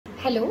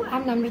Hello,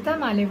 I'm Namrata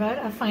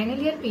Maleyvar, a final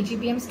year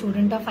PGPM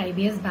student of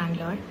IBS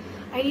Bangalore.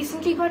 I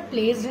recently got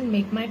placed in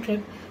Make My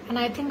Trip, and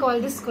I think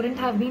all this couldn't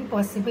have been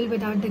possible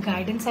without the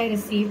guidance I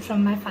received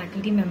from my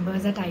faculty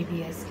members at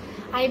IBS.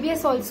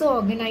 IBS also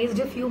organized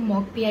a few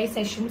mock PI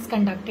sessions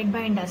conducted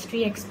by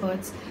industry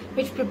experts,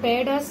 which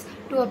prepared us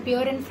to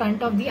appear in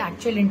front of the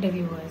actual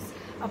interviewers.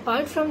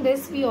 Apart from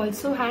this, we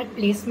also had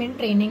placement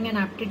training and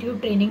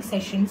aptitude training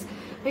sessions,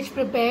 which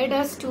prepared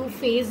us to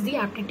face the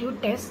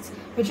aptitude tests,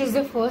 which is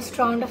the first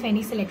round of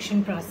any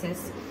selection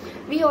process.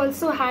 We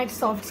also had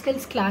soft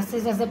skills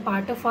classes as a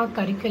part of our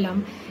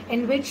curriculum,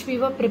 in which we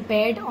were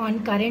prepared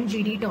on current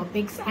GD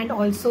topics and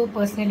also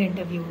personal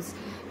interviews.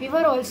 We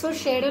were also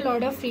shared a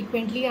lot of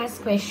frequently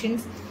asked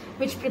questions,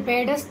 which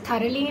prepared us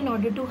thoroughly in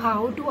order to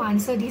how to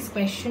answer these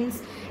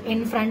questions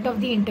in front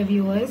of the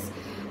interviewers.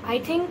 I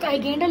think I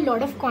gained a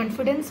lot of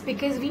confidence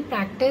because we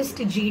practiced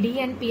GD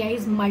and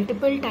PIs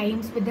multiple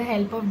times with the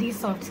help of these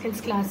soft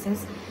skills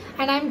classes,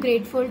 and I'm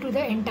grateful to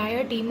the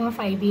entire team of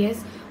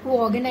IBS who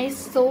organized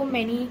so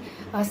many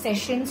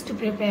sessions to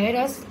prepare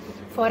us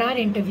for our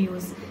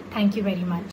interviews. Thank you very much.